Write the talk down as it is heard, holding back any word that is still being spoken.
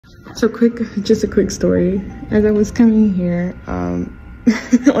So just a quick story. As I was coming here,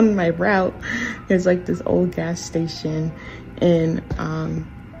 on my route, there's like this old gas station, and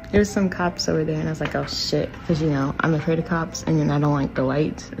there was some cops over there, and I was like, oh shit, because you know, I'm afraid of cops, and then I don't like the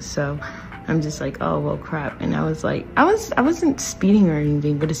lights, so I'm just like, oh well crap. And I was like, I wasn't speeding or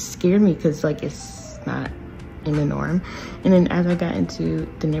anything, but it scared me because like it's not in the norm. And then as I got into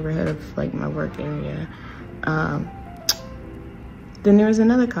the neighborhood of like my work area, then there was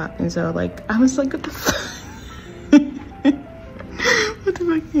another cop, and so like I was like, what the fuck? What the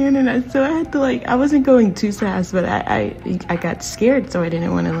fuck, man? And so I had to like, I wasn't going too fast, but I got scared, so I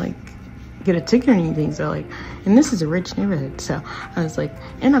didn't want to like get a ticket or anything. So like, and this is a rich neighborhood, so I was like,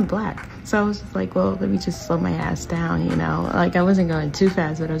 and I'm black, so I was just like, well, let me just slow my ass down, you know. Like I wasn't going too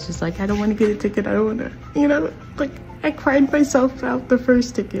fast, but I was just like, I don't want to get a ticket. I don't want to, you know, like I cried myself out the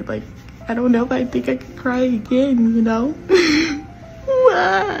first ticket. Like I don't know if I think I could cry again, you know.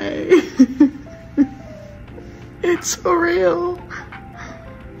 Why? It's so real.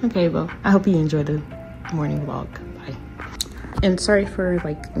 Okay, well, I hope you enjoyed the morning vlog. Bye. And sorry for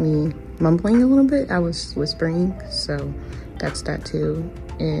like me mumbling a little bit. I was whispering, so that's that too.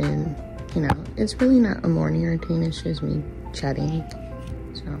 And you know, it's really not a morning routine, it's just me chatting.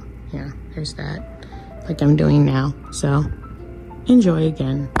 So yeah, there's that, like I'm doing now. So enjoy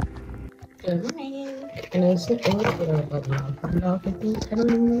again. Good morning. And it's a little bit of a long off, I think. I don't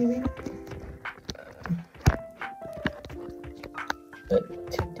even know.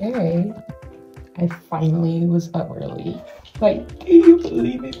 But today, I finally was up early. Like, can you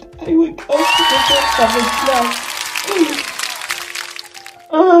believe it? I would go to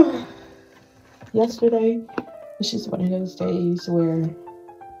the yesterday, it's just one of those days where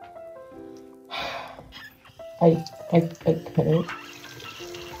I couldn't.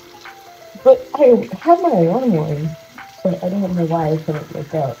 But I had my alarm on, but I don't know why I couldn't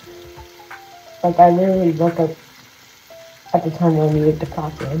wake up. Like, I literally woke up at the time when I needed to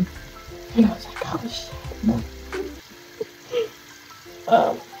clock in. And I was like, oh shit.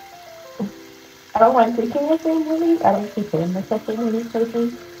 I don't mind taking a full morning. I don't consider myself a morning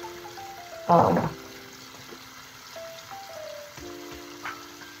person. I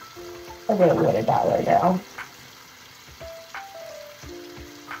really want to die right now.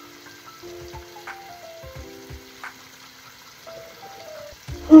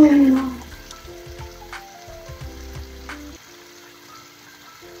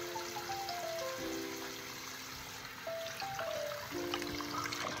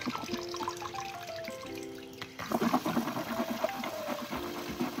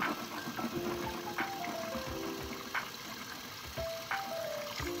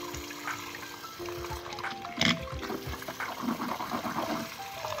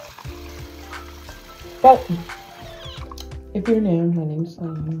 But if you're new, my name's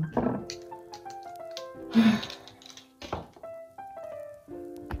Lane.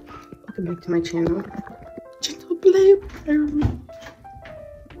 Welcome back to my channel. Gentle Blueberry.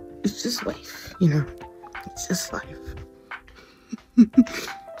 It's just life, you know. It's just life.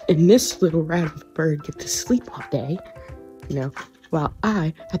 And this little rat of a bird gets to sleep all day, you know, while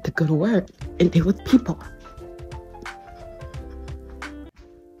I had to go to work and deal with people.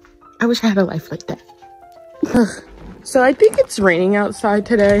 I wish I had a life like that. So I think it's raining outside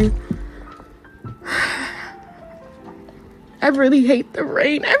today. I really hate the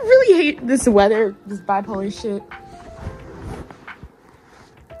rain. I really hate this weather, this bipolar shit.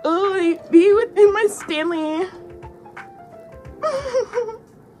 Oh, be within my Stanley.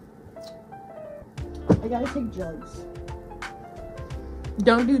 I gotta take drugs.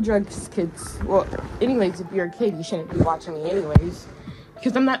 Don't do drugs, kids. Well, anyways, if you're a kid, you shouldn't be watching me anyways,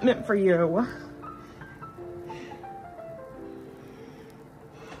 because I'm not meant for you.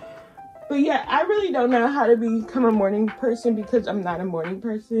 But yeah, I really don't know how to become a morning person because I'm not a morning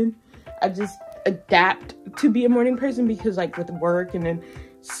person. I just adapt to be a morning person because like with work and then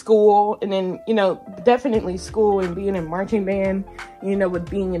school and then, you know, definitely school and being in marching band, you know, with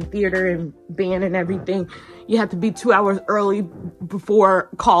being in theater and band and everything, you have to be 2 hours early before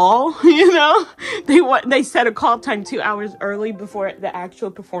call, you know, they set a call time 2 hours early before the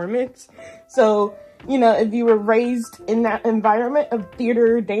actual performance. So, you know, if you were raised in that environment of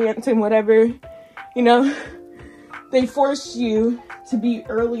theater, dance, and whatever, you know, they force you to be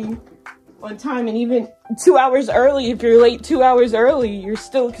early on time. And even 2 hours early, if you're late 2 hours early, you're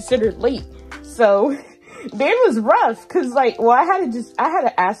still considered late. So, band was rough, because, like, well, I had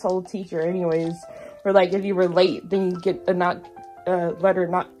an asshole teacher anyways, where, like, if you were late, then you get a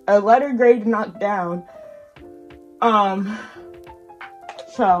letter grade knocked down.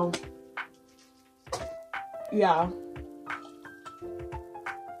 So, yeah.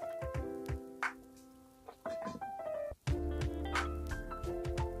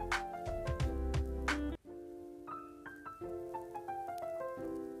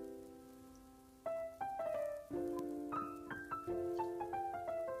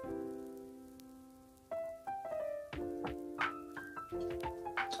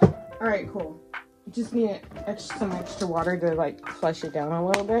 All right, cool. Just need some extra water to like flush it down a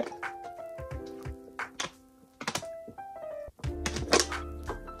little bit.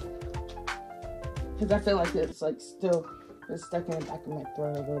 Because I feel like it's like still stuck in the back of my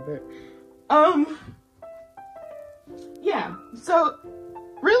throat a little bit. Yeah, so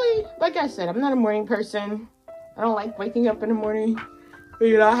really, like I said, I'm not a morning person. I don't like waking up in the morning.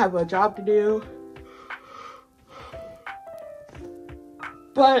 You know, I have a job to do.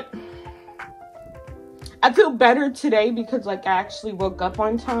 But I feel better today because like I actually woke up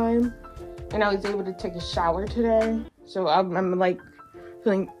on time and I was able to take a shower today. So I'm like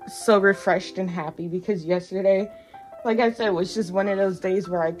feeling so refreshed and happy because yesterday, like I said, it was just one of those days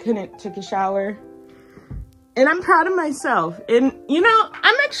where I couldn't take a shower. And I'm proud of myself. And, you know,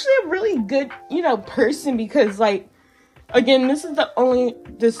 I'm actually a really good, you know, person because, like, again, this is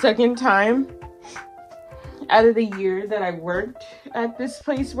the second time out of the year that I worked at this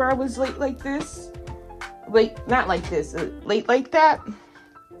place where I was late like this. Late, not like this, late like that.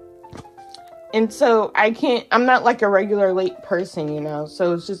 And so I'm not like a regular late person, you know.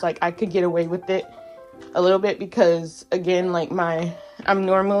 So it's just like I could get away with it a little bit because, again, like I'm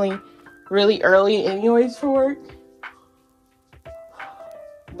normally really early anyways for work.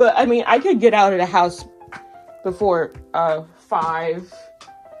 But I mean, I could get out of the house before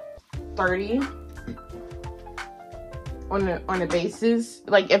 5:30 on a basis,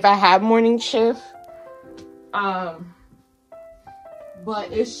 like if I have morning shift.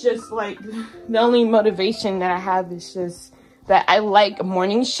 But it's just like the only motivation that I have is just that I like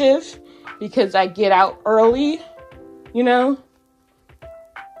morning shift because I get out early, you know.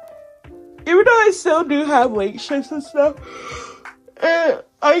 Even though I still do have late shifts and stuff,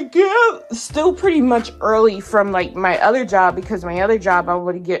 I get up still pretty much early from like my other job because my other job I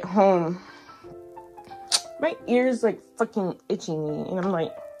would get home. My ears like fucking itching me and I'm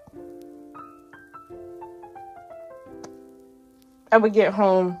like, I would get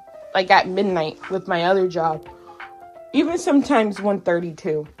home like at midnight with my other job, even sometimes 1:30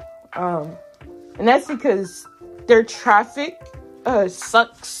 too. And that's because their traffic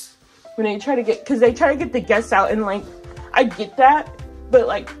sucks. When they try to get the guests out, and like I get that, but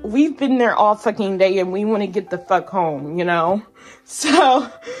like we've been there all fucking day and we want to get the fuck home, you know. So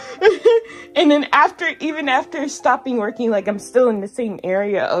and then even after stopping working, like I'm still in the same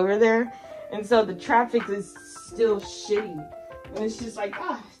area over there, and so the traffic is still shitty, and it's just like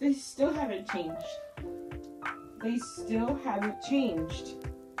they still haven't changed. They still haven't changed.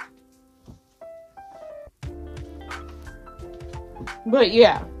 But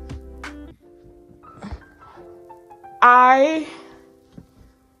yeah. I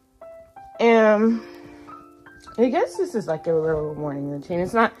guess this is like a little morning routine.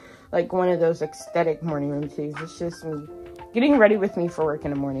 It's not like one of those ecstatic morning routines. It's just me getting ready with me for work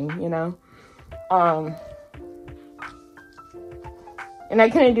in the morning, you know? And I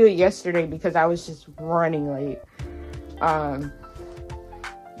couldn't do it yesterday because I was just running late.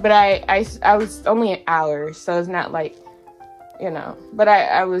 But I was only an hour, so it's not like, you know, but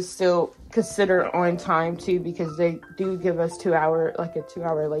I was still considered on time too because they do give us 2 hour, like a 2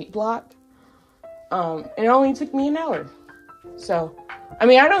 hour late block. It only took me an hour. So, I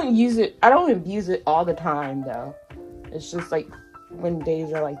mean, I don't abuse it all the time though. It's just like when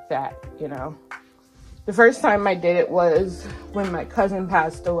days are like that, you know. The first time I did it was when my cousin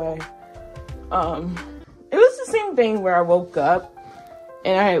passed away. It was the same thing where I woke up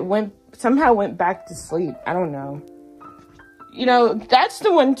and I somehow went back to sleep. I don't know. You know, that's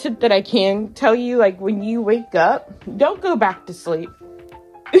the one tip that I can tell you. Like, when you wake up, don't go back to sleep.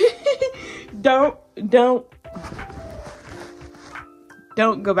 Don't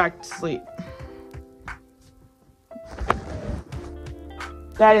go back to sleep.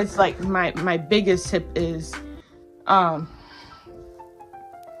 That is like my biggest tip is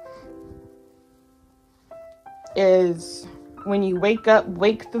when you wake up,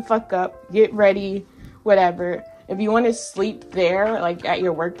 wake the fuck up, get ready, whatever. If you want to sleep there, like at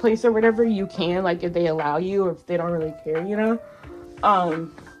your workplace or whatever, you can, like if they allow you or if they don't really care, you know.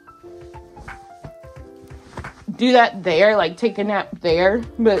 Do that there, like take a nap there,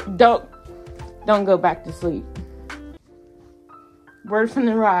 but don't go back to sleep. Word from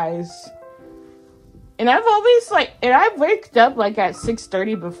the rise. And I've always I've waked up like at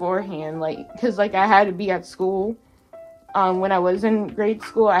 6:30 beforehand, like, cause like I had to be at school. When I was in grade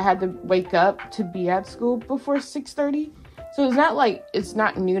school, I had to wake up to be at school before 6:30. So it's not like it's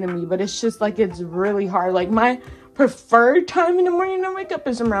not new to me, but it's just like it's really hard. Like my preferred time in the morning to wake up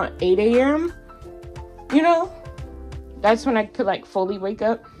is around 8 a.m. You know, that's when I could like fully wake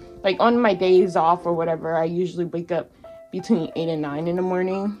up. Like on my days off or whatever, I usually wake up between 8 and 9 in the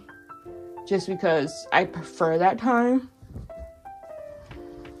morning. just because I prefer that time.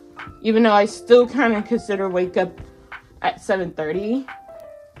 Even though I still kind of consider wake up at 7:30.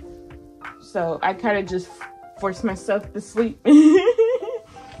 So I kind of just force myself to sleep.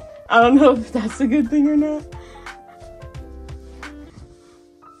 I don't know if that's a good thing or not.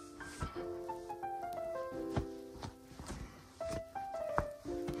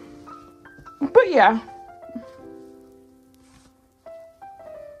 But yeah.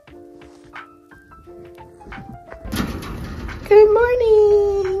 Good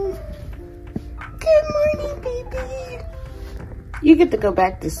morning. Good morning, baby. You get to go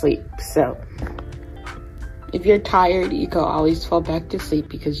back to sleep, so if you're tired, you can always fall back to sleep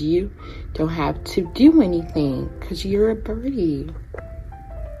because you don't have to do anything because you're a birdie.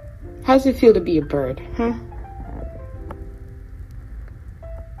 How does it feel to be a bird, huh?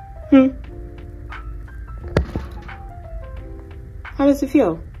 How does it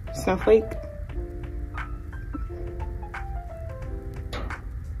feel, Snowflake?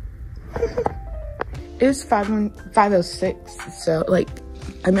 It's 5:06, so like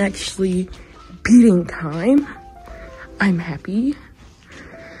I'm actually beating time. I'm happy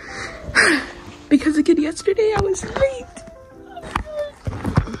because again yesterday I was late.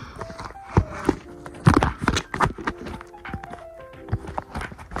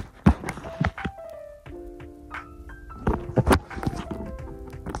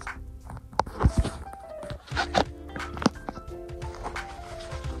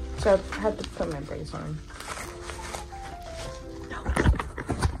 So I had to put my brace on.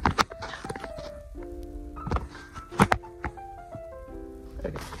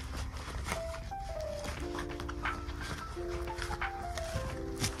 Okay.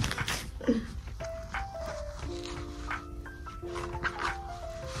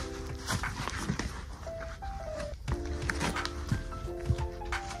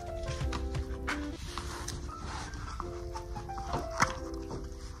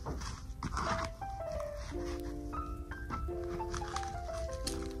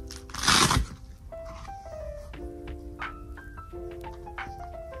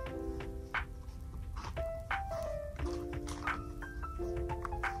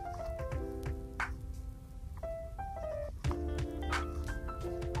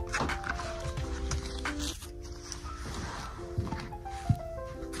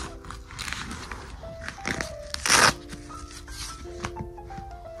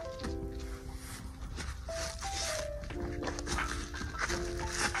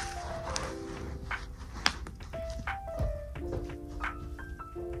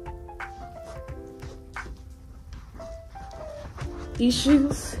 These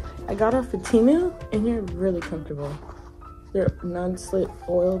shoes I got off of Temu and they're really comfortable. They're non-slip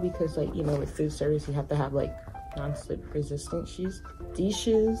foil because, like, you know, with food service you have to have like non-slip resistant shoes. These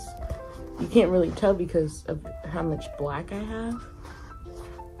shoes you can't really tell because of how much black I have.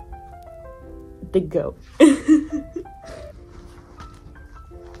 The goat.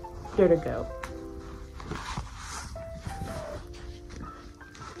 They're the goat.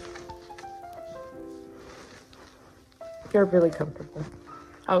 They're really comfortable.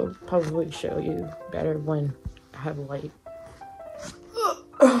 I'll probably show you better when I have light.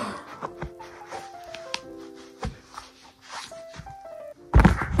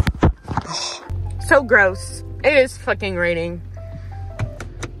 So gross. It is fucking raining.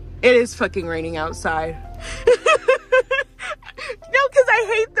 It is fucking raining outside. No, because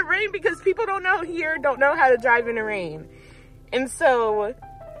I hate the rain because people don't know how to drive in the rain. And so,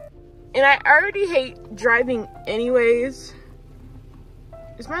 and I already hate driving anyways.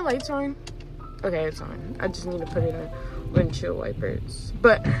 Is my lights on? Okay, it's on. I just need to put in windshield wipers.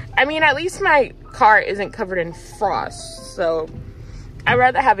 But, I mean, at least my car isn't covered in frost. So, I'd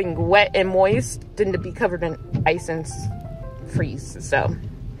rather having wet and moist than to be covered in ice and freeze. So,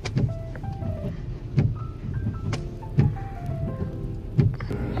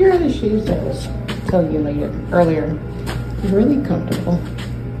 here are the shoes that I was telling you earlier. They're really comfortable.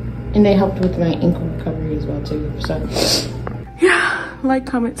 And they helped with my ankle recovery as well too. So yeah, like,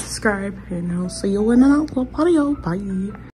 comment, subscribe, and I'll see you in another video. Bye.